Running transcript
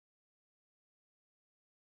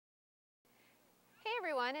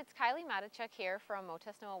everyone, it's Kylie Matichuk here from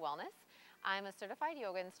Motesnoa Wellness. I'm a certified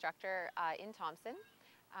yoga instructor in Thompson,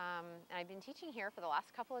 and I've been teaching here for the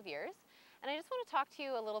last couple of years. And I just want to talk to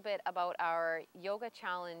you a little bit about our yoga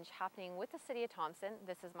challenge happening with the City of Thompson.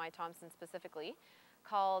 This is my Thompson specifically,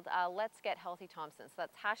 called Let's Get Healthy Thompson. So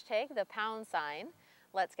that's hashtag the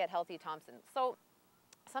 #, Let's Get Healthy Thompson. So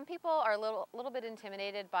some people are a little bit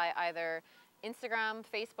intimidated by either Instagram,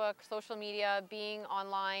 Facebook, social media, being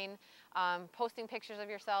online, posting pictures of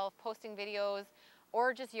yourself, posting videos,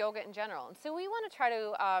 or just yoga in general. And so we want to try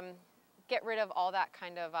to get rid of all that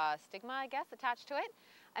kind of stigma, I guess, attached to it,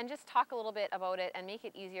 and just talk a little bit about it and make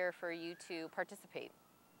it easier for you to participate.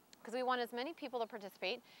 Because we want as many people to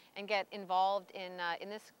participate and get involved in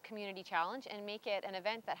this community challenge and make it an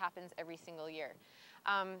event that happens every single year.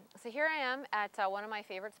 So here I am at one of my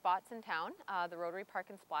favorite spots in town, the Rotary Park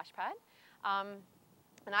and Splash Pad.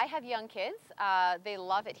 And I have young kids. They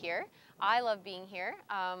love it here. I love being here.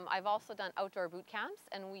 I've also done outdoor boot camps,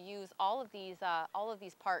 and we use all of these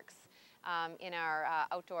parks in our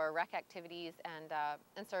outdoor rec activities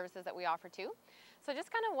and services that we offer too. So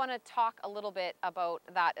just kind of want to talk a little bit about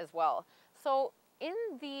that as well. So in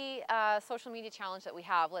the social media challenge that we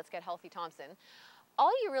have, Let's Get Healthy Thompson,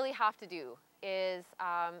 all you really have to do is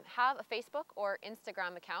have a Facebook or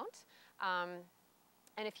Instagram account.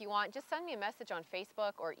 And if you want, just send me a message on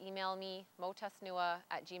Facebook or email me,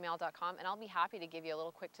 motesnoa@gmail.com, and I'll be happy to give you a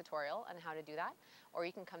little quick tutorial on how to do that. Or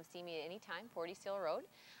you can come see me at any time, 40 Steel Road,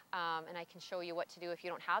 and I can show you what to do. If you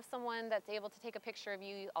don't have someone that's able to take a picture of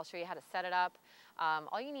you, I'll show you how to set it up.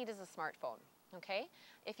 All you need is a smartphone, okay?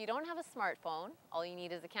 If you don't have a smartphone, all you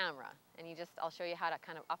need is a camera, and I'll show you how to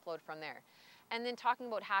kind of upload from there. And then talking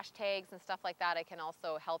about hashtags and stuff like that, I can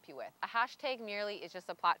also help you with. A hashtag merely is just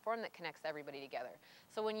a platform that connects everybody together.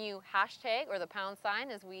 So when you hashtag, or the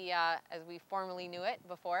 #, as we formerly knew it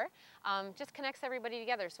before, just connects everybody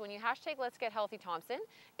together. So when you hashtag Let's Get Healthy Thompson,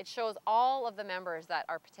 it shows all of the members that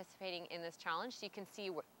are participating in this challenge, so you can see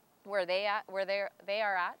where they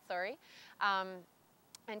are at,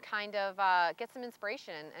 and kind of get some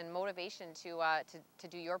inspiration and motivation to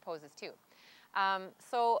do your poses too.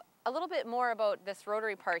 So a little bit more about this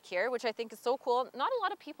Rotary Park here, which I think is so cool. Not a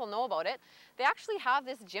lot of people know about it. They actually have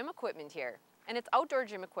this gym equipment here, and it's outdoor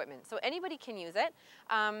gym equipment, so anybody can use it.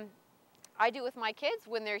 I do with my kids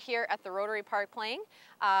when they're here at the Rotary Park playing.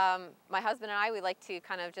 My husband and I, we like to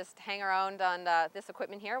kind of just hang around on this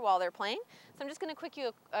equipment here while they're playing. So I'm just going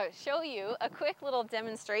to show you a quick little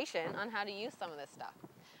demonstration on how to use some of this stuff.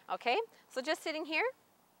 Okay, so just sitting here,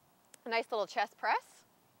 a nice little chest press.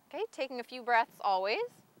 Okay, taking a few breaths always.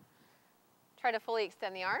 Try to fully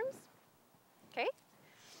extend the arms. Okay,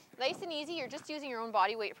 nice and easy. You're just using your own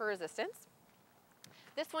body weight for resistance.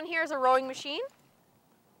 This one here is a rowing machine.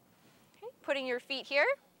 Okay, putting your feet here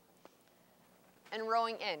and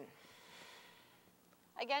rowing in.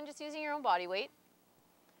 Again, just using your own body weight.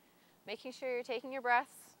 Making sure you're taking your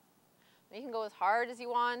breaths. You can go as hard as you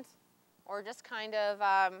want, or just kind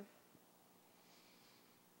of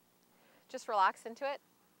just relax into it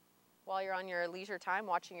while you're on your leisure time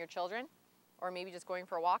watching your children, or maybe just going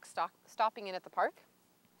for a walk, stopping in at the park.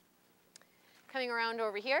 Coming around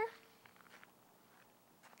over here,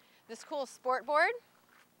 this cool sport board.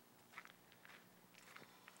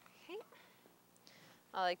 Okay.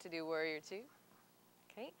 I like to do Warrior 2.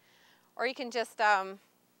 Okay. Or you can just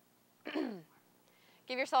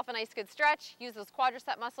give yourself a nice good stretch, use those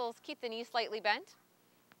quadricep muscles, keep the knees slightly bent.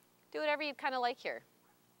 Do whatever you kind of like here.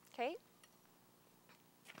 Okay.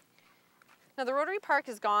 Now the Rotary Park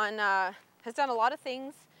has done a lot of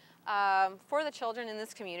things for the children in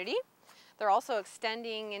this community. They're also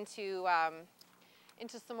extending into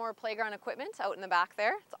some more playground equipment out in the back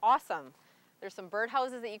there. It's awesome. There's some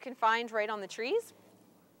birdhouses that you can find right on the trees.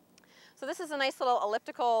 So this is a nice little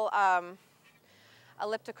elliptical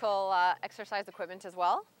exercise equipment as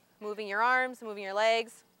well. Moving your arms, moving your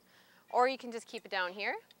legs, or you can just keep it down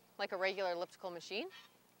here like a regular elliptical machine.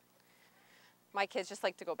 My kids just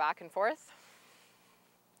like to go back and forth.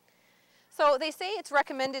 So they say it's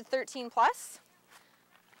recommended 13+.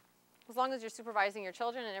 As long as you're supervising your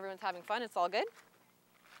children and everyone's having fun, it's all good.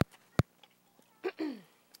 Okay.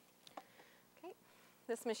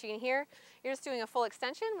 This machine here, you're just doing a full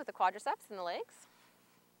extension with the quadriceps and the legs.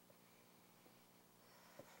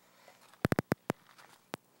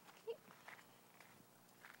 Okay.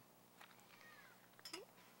 Okay.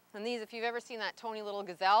 And these, if you've ever seen that Tony Little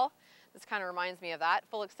Gazelle, this kind of reminds me of that.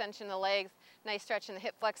 Full extension of the legs, nice stretch in the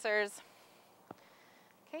hip flexors.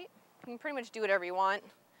 Okay, you can pretty much do whatever you want,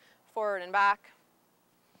 forward and back.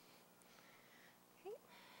 Okay.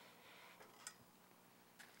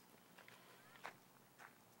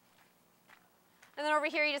 And then over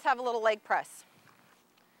here you just have a little leg press.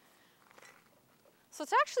 So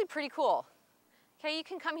it's actually pretty cool. Okay, you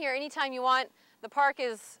can come here anytime you want. The park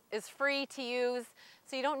is free to use,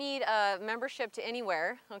 so you don't need a membership to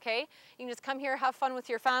anywhere, okay? You can just come here, have fun with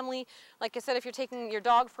your family. Like I said, if you're taking your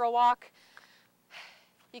dog for a walk,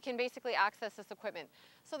 you can basically access this equipment.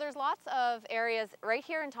 So there's lots of areas right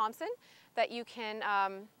here in Thompson that you can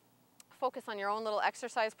focus on your own little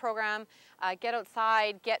exercise program, get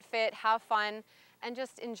outside, get fit, have fun, and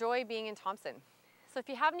just enjoy being in Thompson. So if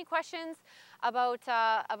you have any questions about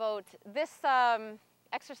this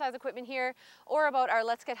exercise equipment here, or about our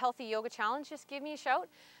Let's Get Healthy Yoga Challenge, just give me a shout.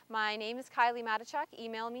 My name is Kylie Matichuk.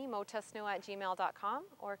 Email me, motusnow@gmail.com,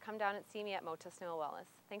 or come down and see me at Motus Noah Wellness.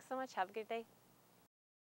 Thanks so much. Have a good day.